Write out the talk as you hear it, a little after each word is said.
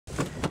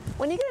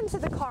When you get into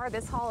the car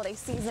this holiday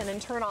season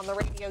and turn on the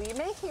radio, you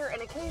may hear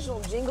an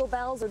occasional jingle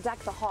bells or deck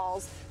the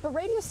halls, but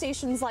radio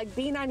stations like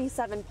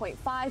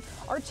B97.5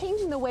 are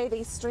changing the way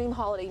they stream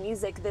holiday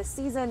music this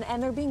season,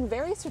 and they're being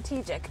very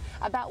strategic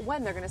about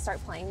when they're going to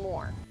start playing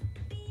more.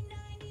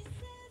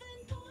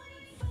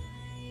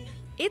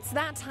 It's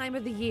that time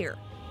of the year.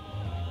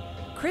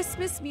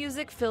 Christmas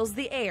music fills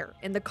the air,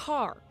 in the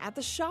car, at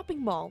the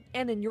shopping mall,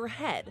 and in your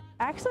head.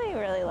 I actually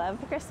really love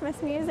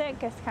Christmas music.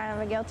 It's kind of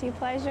a guilty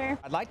pleasure.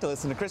 I'd like to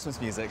listen to Christmas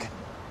music.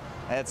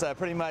 It's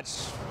pretty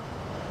much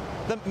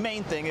the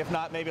main thing, if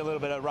not maybe a little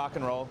bit of rock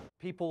and roll.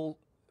 People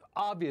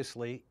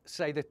obviously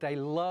say that they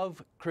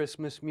love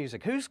Christmas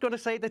music. Who's going to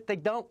say that they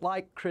don't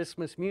like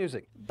Christmas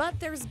music? But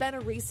there's been a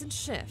recent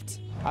shift.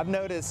 I've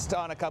noticed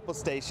on a couple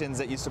stations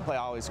that used to play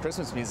always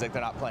Christmas music,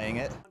 they're not playing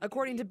it.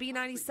 According to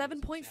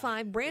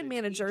B97.5 brand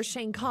manager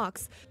Shane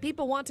Cox,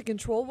 people want to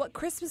control what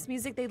Christmas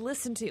music they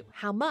listen to,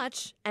 how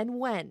much, and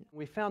when.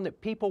 We found that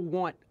people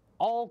want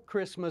all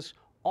Christmas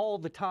all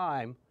the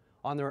time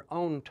on their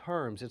own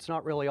terms. It's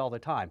not really all the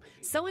time.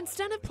 So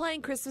instead of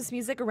playing Christmas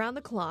music around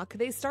the clock,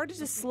 they started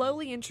to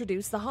slowly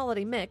introduce the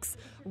holiday mix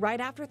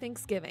right after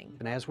Thanksgiving.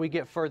 And as we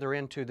get further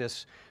into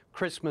this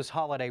Christmas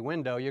holiday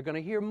window, you're going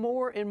to hear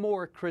more and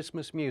more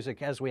Christmas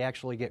music as we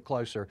actually get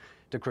closer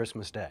to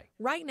Christmas Day.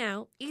 Right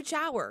now, each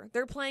hour,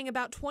 they're playing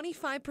about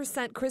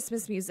 25%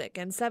 Christmas music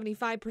and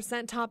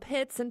 75% top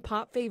hits and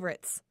pop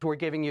favorites. We're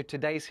giving you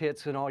today's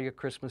hits and all your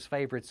Christmas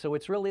favorites, so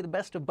it's really the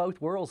best of both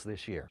worlds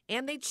this year.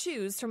 And they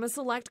choose from a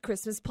select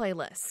Christmas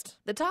playlist.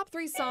 The top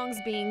 3 songs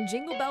being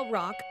Jingle Bell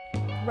Rock,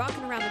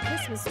 Rockin' Around the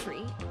Christmas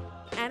Tree,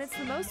 and It's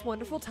the Most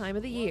Wonderful Time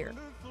of the Year.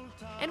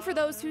 And for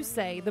those who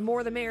say the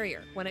more the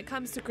merrier when it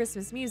comes to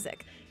Christmas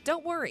music,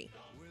 don't worry,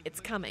 it's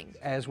coming.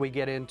 As we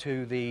get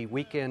into the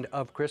weekend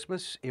of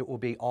Christmas, it will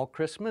be all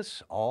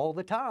Christmas all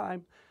the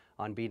time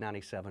on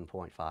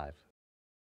B97.5.